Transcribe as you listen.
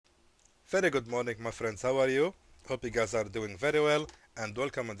Very good morning, my friends. How are you? Hope you guys are doing very well, and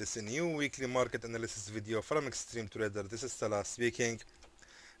welcome on this new weekly market analysis video from Extreme Trader. This is Salah speaking.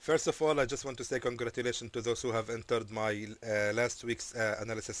 First of all, I just want to say congratulations to those who have entered my last week's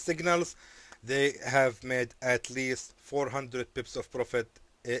analysis signals. They have made at least 400 pips of profit,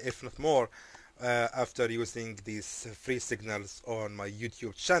 if not more, after using these free signals on my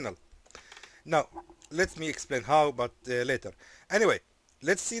YouTube channel. Now, let me explain how, but later. Anyway,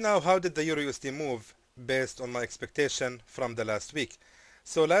 let's see now how did the Euro USD move based on my expectation from the last week.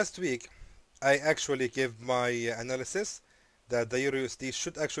 So last week, I actually gave my analysis that the Euro USD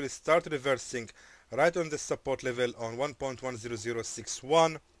should actually start reversing right on the support level on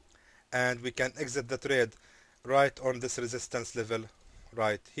 1.10061, and we can exit the trade right on this resistance level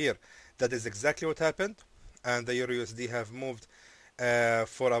right here. That is exactly what happened, and the Euro USD have moved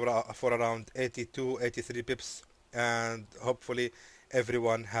for around 82, 83 pips, and hopefully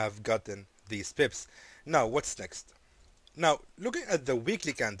everyone have gotten these pips. Now what's next? Now looking at the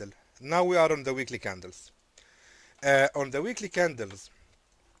weekly candle, now we are on the weekly candles. On the weekly candles,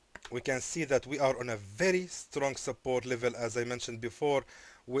 we can see that we are on a very strong support level. As I mentioned before,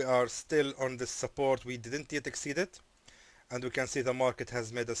 we are still on this support. We didn't yet exceed it, and we can see the market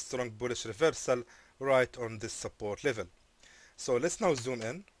has made a strong bullish reversal right on this support level. So let's now zoom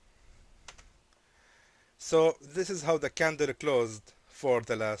in. So this is how the candle closed for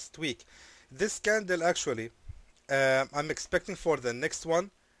the last week. This candle actually, I'm expecting for the next one,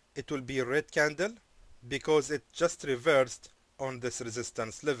 it will be a red candle because it just reversed on this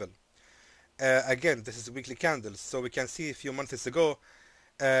resistance level. Again, this is weekly candles, so we can see a few months ago,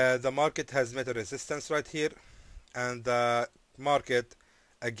 the market has made a resistance right here, and the market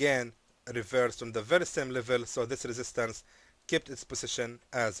again reversed on the very same level, so this resistance kept its position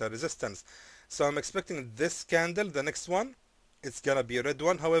as a resistance. So I'm expecting this candle, the next one, it's gonna be a red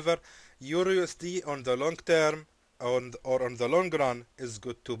one. However, Euro USD on the long term or on the long run is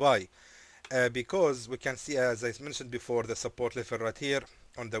good to buy, because we can see, as I mentioned before, the support level right here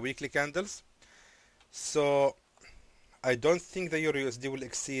on the weekly candles. So I don't think the Euro USD will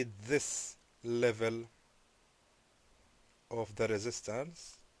exceed this level of the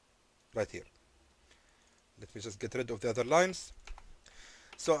resistance right here. Let me just get rid of the other lines.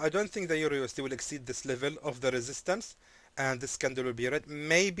 So I don't think the Euro USD will exceed this level of the resistance, and this candle will be red.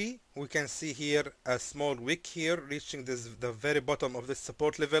 Maybe we can see here a small wick here reaching the very bottom of this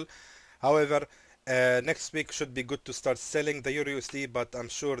support level. However, next week should be good to start selling the Euro USD, but I'm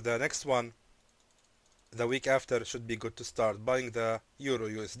sure the next one, the week after, should be good to start buying the Euro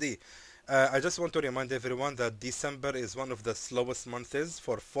USD. I just want to remind everyone that December is one of the slowest months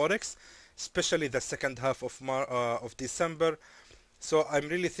for Forex, especially the second half of December. So I'm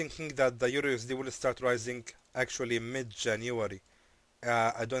really thinking that the Euro USD will start rising actually mid-January.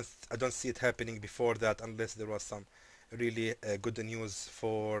 I don't see it happening before that unless there was some really good news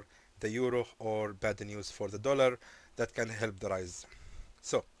for the euro or bad news for the dollar that can help the rise.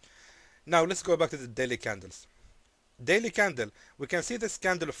 So now let's go back to the daily candles. Daily candle, we can see this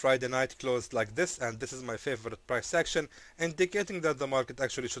candle Friday night closed like this, and this is my favorite price action, indicating that the market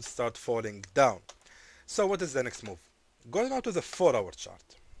actually should start falling down. So what is the next move? Going now to the 4-hour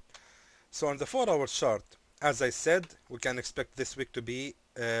chart. So on the 4-hour chart, as I said, we can expect this week to be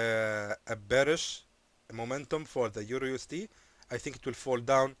a bearish momentum for the Euro USD. I think it will fall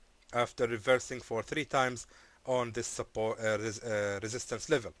down after reversing for 3 times on this support resistance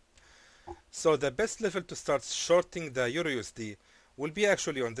level. So the best level to start shorting the Euro USD will be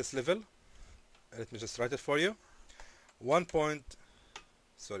actually on this level. Let me just write it for you.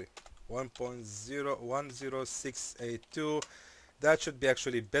 1.01062. That should be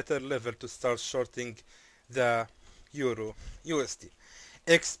actually better level to start shorting the Euro USD.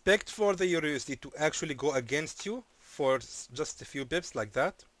 Expect for the Euro USD to actually go against you for just a few pips like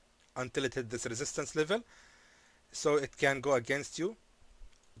that until it hit this resistance level. So it can go against you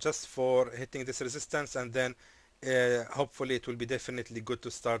just for hitting this resistance, and then hopefully it will be definitely good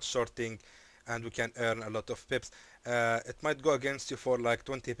to start shorting, and we can earn a lot of pips. It might go against you for like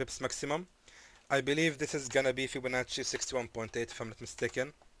 20 pips maximum. I believe this is gonna be Fibonacci 61.8 if I'm not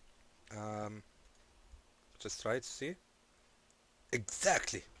mistaken. Just try to see.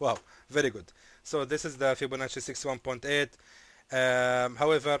 Exactly. Wow, very good. So this is the Fibonacci 61.8.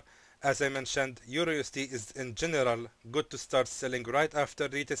 However, as I mentioned, Euro USD is in general good to start selling right after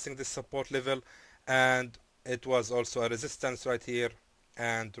retesting this support level, and it was also a resistance right here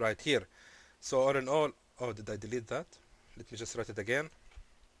and right here. So all in all, oh, did I delete that? Let me just write it again.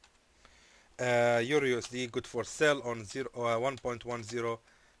 Euro USD good for sell on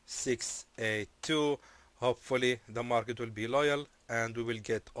 1.10682. Hopefully the market will be loyal and we will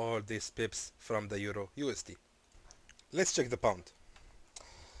get all these pips from the Euro USD. Let's check the pound.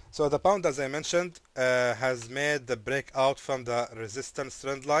 So the pound, as I mentioned, has made the breakout from the resistance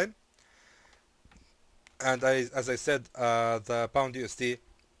trend line, and as I said, the pound USD,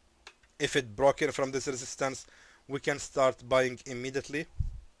 if it broken from this resistance, we can start buying immediately,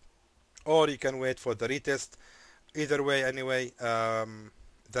 or you can wait for the retest. Either way, anyway,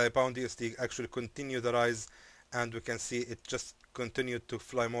 the pound USD actually continue the rise, and we can see it just continued to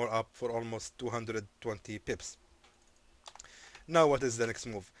fly more up for almost 220 pips. Now what is the next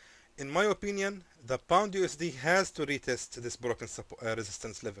move? In my opinion, the pound USD has to retest this broken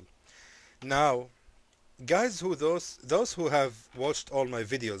resistance level. Now, guys, those who have watched all my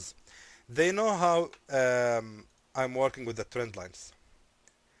videos, they know how I'm working with the trend lines.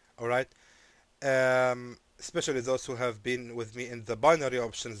 All right, especially those who have been with me in the binary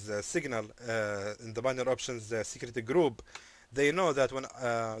options signal, in the binary options security group, they know that when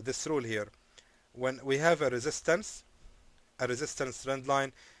this rule here, when we have a resistance trend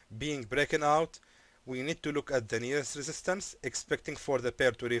line being broken out, we need to look at the nearest resistance, expecting for the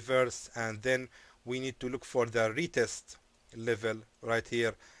pair to reverse, and then we need to look for the retest level right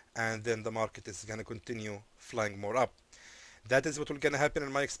here, and then the market is going to continue flying more up. That is what will going to happen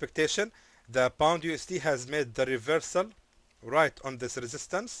in my expectation. The pound USD has made the reversal right on this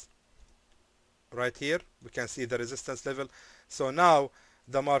resistance right here. We can see the resistance level. So now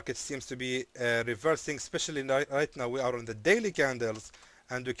the market seems to be reversing, especially right now we are on the daily candles,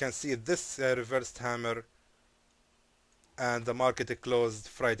 and we can see this reversed hammer, and the market closed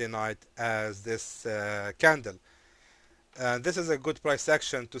Friday night as this candle. And this is a good price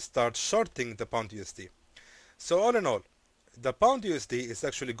action to start shorting the pound USD. So all in all, the pound USD is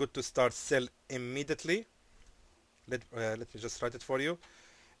actually good to start sell immediately. Let me just write it for you.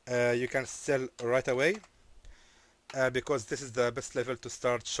 You can sell right away because this is the best level to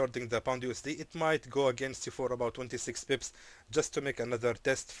start shorting the pound USD. It might go against you for about 26 pips just to make another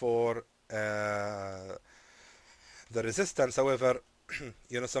test for the resistance. However,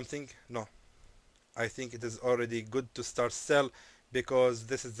 you know something? No. I think it is already good to start sell because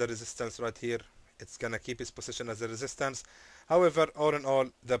this is the resistance right here. It's gonna keep its position as a resistance. However, all in all,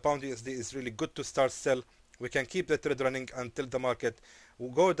 the pound USD is really good to start sell. We can keep the trade running until the market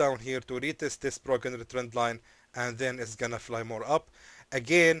will go down here to retest this broken trend line, and then it's gonna fly more up.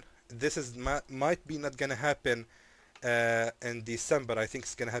 Again, this is might be not gonna happen in December. I think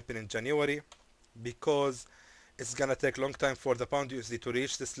it's gonna happen in January because it's gonna take a long time for the pound USD to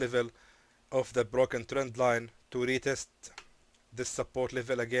reach this level of the broken trend line to retest this support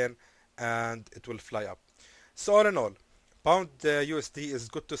level again, and it will fly up. So all in all, pound USD is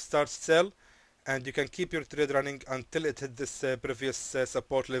good to start sell, and you can keep your trade running until it hit this previous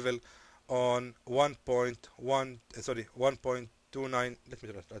support level on 1.29. Let me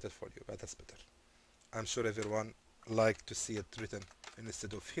write it for you, but that's better. I'm sure everyone like to see it written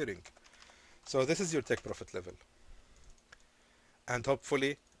instead of hearing. So this is your take profit level, and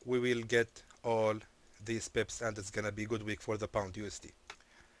hopefully we will get all these pips, and it's gonna be a good week for the pound USD.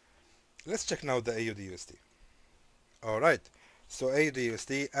 Let's check now the AUD USD. Alright, so AUD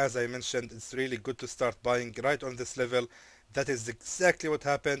USD, as I mentioned, it's really good to start buying right on this level. That is exactly what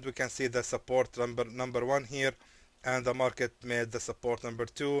happened. We can see the support number 1 here, and the market made the support number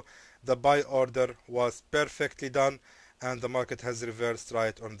 2. The buy order was perfectly done, and the market has reversed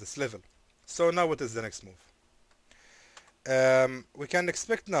right on this level. So now what is the next move? We can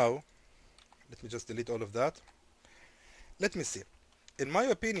expect now, let me just delete all of that. Let me see. In my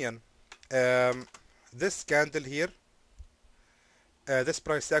opinion, this candle here, this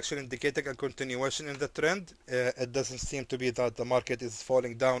price action indicating a continuation in the trend. It doesn't seem to be that the market is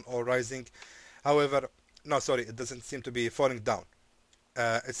falling down or rising. However, no, sorry, it doesn't seem to be falling down.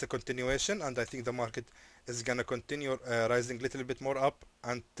 It's a continuation, and I think the market is gonna continue rising a little bit more up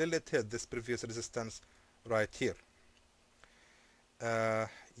until it hit this previous resistance right here.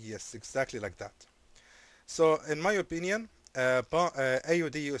 Yes, exactly like that. So in my opinion,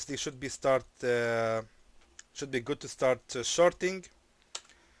 AUD USD should be good to start shorting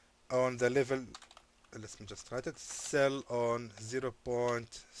on the level. Let me just write it. Sell on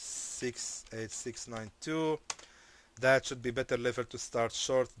 0.68692. That should be better level to start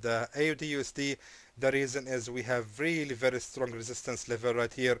short the AUD USD. The reason is we have really very strong resistance level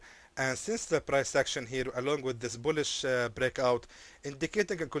right here, and since the price action here along with this bullish breakout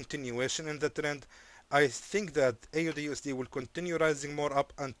indicating a continuation in the trend, I think that AUD USD will continue rising more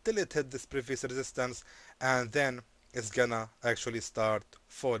up until it hit this previous resistance, and then it's gonna actually start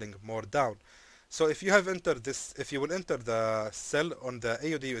falling more down. So if you have entered this, if you will enter the sell on the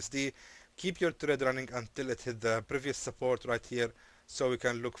AUD USD, keep your trade running until it hit the previous support right here, so we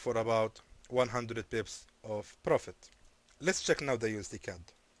can look for about 100 pips of profit. Let's check now the USD CAD.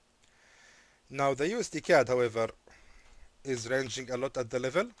 Now the USD CAD, however, is ranging a lot at the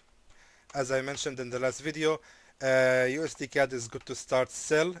level. As I mentioned in the last video, USD CAD is good to start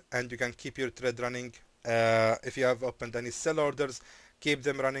sell, and you can keep your trade running. If you have opened any sell orders, keep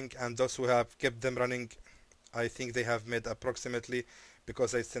them running, and those who have kept them running, I think they have made approximately,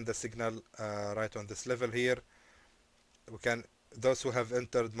 because I send the signal right on this level here, those who have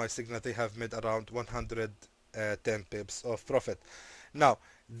entered my signal, they have made around 110 pips of profit. Now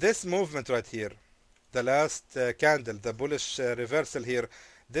this movement right here, the last candle, the bullish reversal here,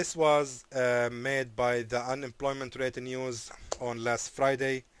 this was made by the unemployment rate news on last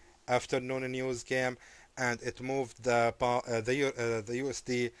Friday afternoon. News came and it moved the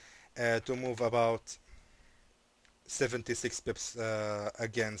USD to move about 76 pips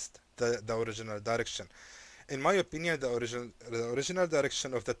against the original direction. In my opinion, the original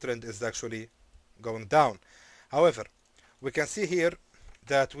direction of the trend is actually going down. However, we can see here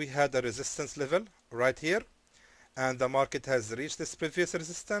that we had a resistance level right here, and the market has reached this previous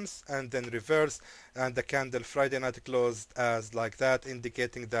resistance and then reversed, and the candle Friday night closed as like that,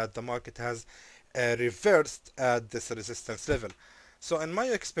 indicating that the market has reversed at this resistance level. So in my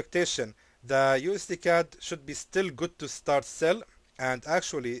expectation, the USD CAD should be still good to start sell, and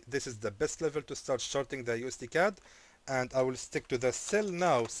actually this is the best level to start shorting the USD CAD, and I will stick to the sell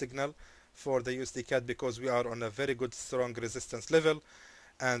now signal for the USD CAD because we are on a very good strong resistance level,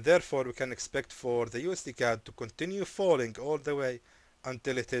 and therefore we can expect for the USD CAD to continue falling all the way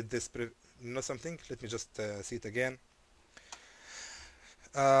until it hit this something. Let me just see it again.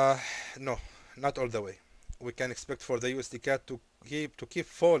 No, not all the way. We can expect for the USD CAD to keep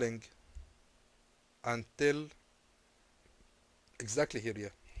falling until exactly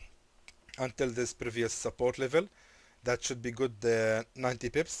here, until this previous support level. That should be good, 90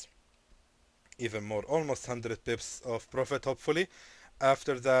 pips, even more, almost 100 pips of profit hopefully.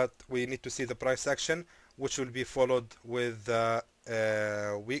 After that we need to see the price action, which will be followed with the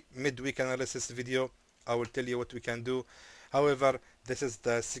midweek analysis video. I will tell you what we can do. However, this is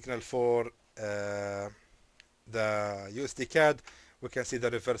the signal for the USD CAD. We can see the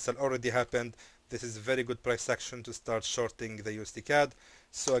reversal already happened. This is very good price action to start shorting the USD CAD.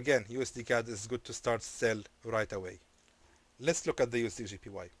 So again, USD CAD is good to start sell right away. Let's look at the USD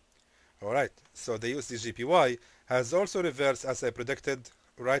JPY. Alright, so the USD JPY has also reversed as I predicted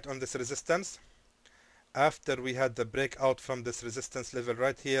right on this resistance. After we had the breakout from this resistance level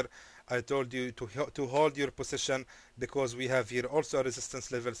right here, I told you to hold your position because we have here also a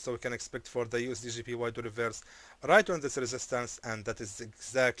resistance level, so we can expect for the USD JPY to reverse right on this resistance, and that is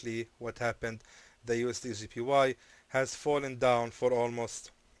exactly what happened. The USD JPY has fallen down for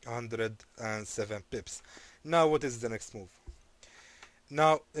almost 107 pips. Now what is the next move?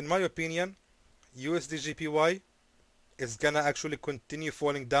 Now in my opinion, USD JPY is gonna actually continue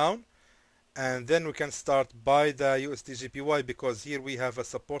falling down, and then we can start buy the USD JPY because here we have a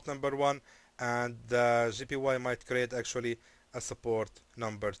support number 1 and the JPY might create actually a support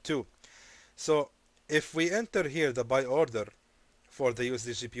number 2. So if we enter here the buy order for the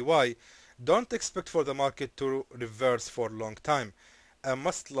USD JPY, don't expect for the market to reverse for a long time.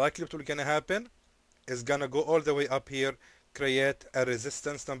 Most likely what will gonna happen is gonna go all the way up here, create a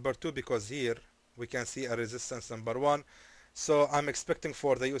resistance number 2, because here we can see a resistance number 1. So I'm expecting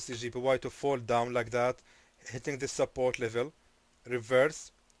for the USD JPY to fall down like that, hitting this support level,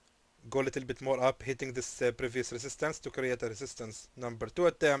 reverse, go a little bit more up, hitting this previous resistance to create a resistance number 2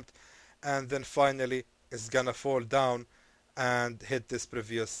 attempt, and then finally it's gonna fall down and hit this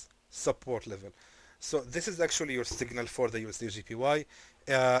previous support level. So this is actually your signal for the USD JPY.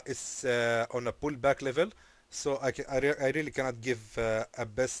 It's on a pullback level, so I really cannot give a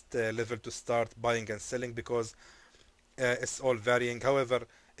best level to start buying and selling because it's all varying. However,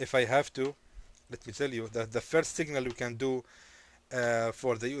 if I have to, let me tell you that the first signal we can do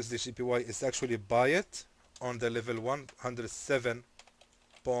for the USD JPY is actually buy it on the level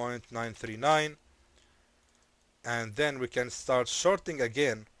 107.939, and then we can start shorting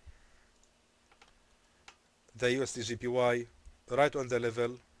again the USD JPY right on the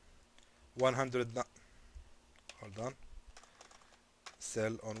level 100. Hold on.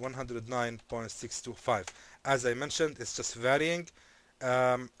 Sell on 109.625. As I mentioned, it's just varying.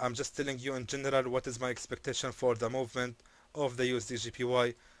 I'm just telling you in general what is my expectation for the movement of the USD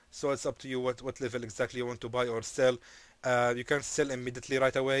JPY. So it's up to you what level exactly you want to buy or sell. You can sell immediately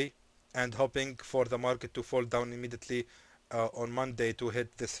right away and hoping for the market to fall down immediately on Monday to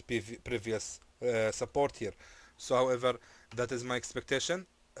hit this previous support here. So however, that is my expectation.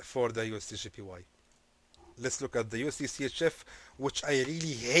 for the USD/JPY. Let's look at the USD/CHF, which I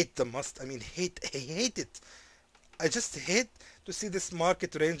really hate the most. I mean, I hate it. I just hate to see this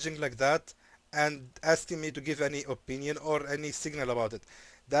market ranging like that and asking me to give any opinion or any signal about it.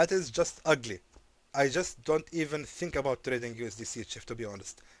 That is just ugly. I just don't even think about trading USD/CHF, to be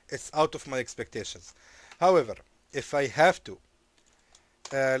honest. It's out of my expectations. However, if I have to,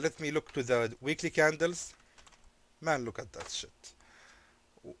 let me look to the weekly candles. Man, look at that shit.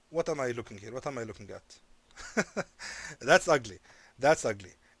 What am I looking here? What am I looking at? That's ugly. That's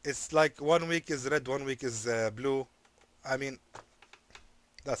ugly. It's like 1 week is red, 1 week is blue. I mean,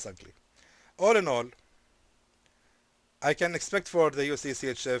 that's ugly. All in all, I can expect for the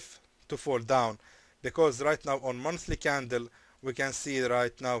USD/CHF to fall down, because right now on monthly candle we can see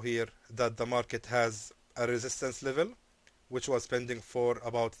right now here that the market has a resistance level which was pending for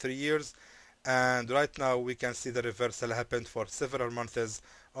about 3 years, and right now we can see the reversal happened for several months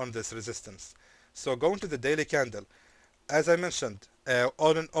on this resistance. So going to the daily candle, as I mentioned,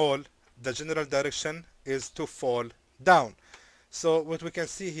 all in all the general direction is to fall down. So what we can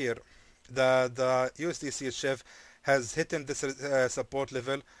see here, the USD/CHF has hit in this support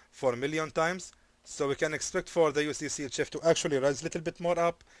level for a million times. So we can expect for the USD/CHF to actually rise a little bit more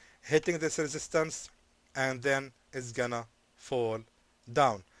up, hitting this resistance, and then it's gonna fall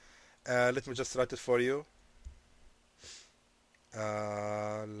down. Let me just write it for you.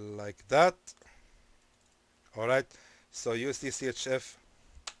 Like that. Alright, so USD/CHF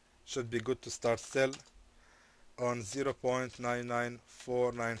should be good to start sell on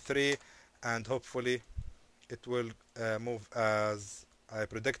 0.99493, and hopefully it will move as I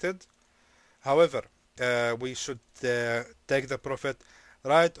predicted. However, we should take the profit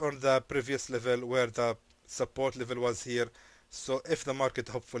right on the previous level where the support level was here. So if the market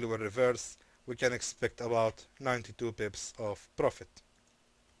hopefully will reverse, we can expect about 92 pips of profit.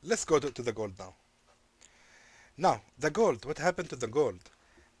 Let's go to the gold now. Now, the gold, what happened to the gold?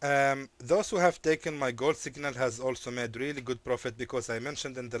 Those who have taken my gold signal has also made really good profit, because I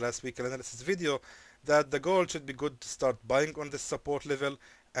mentioned in the last week analysis video that the gold should be good to start buying on this support level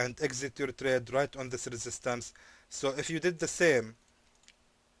and exit your trade right on this resistance. So if you did the same,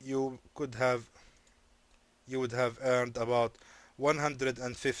 you would have earned about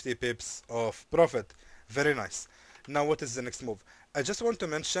 150 pips of profit. Very nice. Now what is the next move? I just want to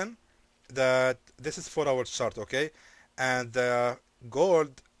mention that this is for our chart, okay? And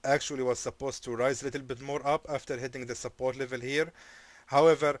gold actually was supposed to rise a little bit more up after hitting the support level here.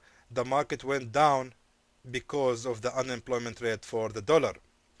 However, the market went down because of the unemployment rate for the dollar.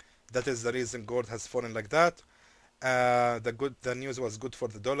 That is the reason gold has fallen like that. The news was good for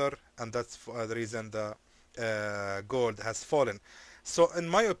the dollar, and that's the reason the gold has fallen. So in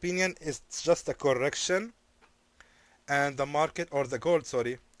my opinion, it's just a correction, and the market, or the gold,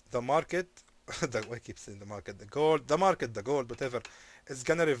 sorry, the market, I keep saying the market, the gold, whatever, is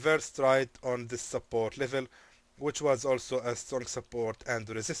gonna reverse right on this support level, which was also a strong support and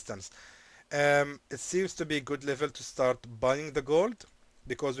resistance. It seems to be a good level to start buying the gold,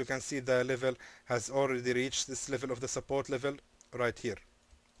 because we can see the level has already reached this level of the support level right here.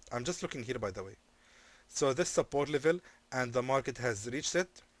 I'm just looking here, by the way. So this support level, and the market has reached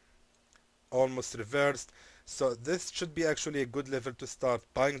it, almost reversed. So this should be actually a good level to start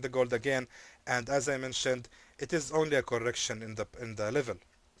buying the gold again. And as I mentioned, it is only a correction in the level.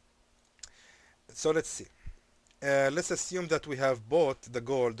 So let's see. Let's assume that we have bought the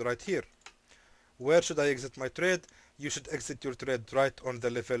gold right here. Where should I exit my trade? You should exit your trade right on the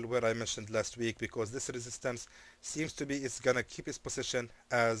level where I mentioned last week, because this resistance seems to be, it's gonna keep its position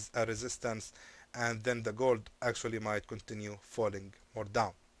as a resistance, and then the gold actually might continue falling more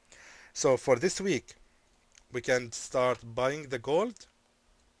down. So for this week, we can start buying the gold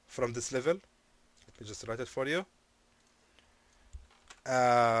from this level. Let me just write it for you.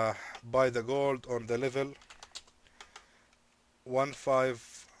 Buy the gold on the level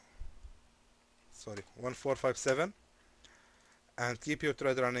 1457, and keep your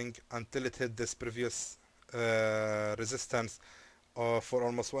trade running until it hit this previous resistance for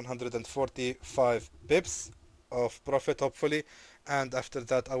almost 145 pips of profit, hopefully. And after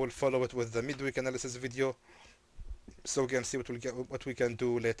that, I will follow it with the midweek analysis video, so we can see what we can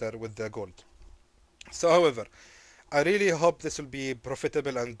do later with the gold. So however, I really hope this will be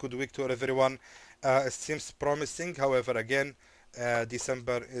profitable and good week to everyone. It seems promising. However, again,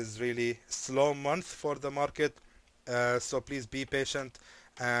 December is really slow month for the market, so please be patient,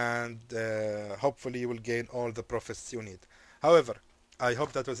 and hopefully you will gain all the profits you need. However, I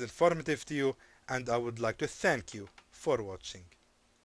hope that was informative to you, and I would like to thank you for watching.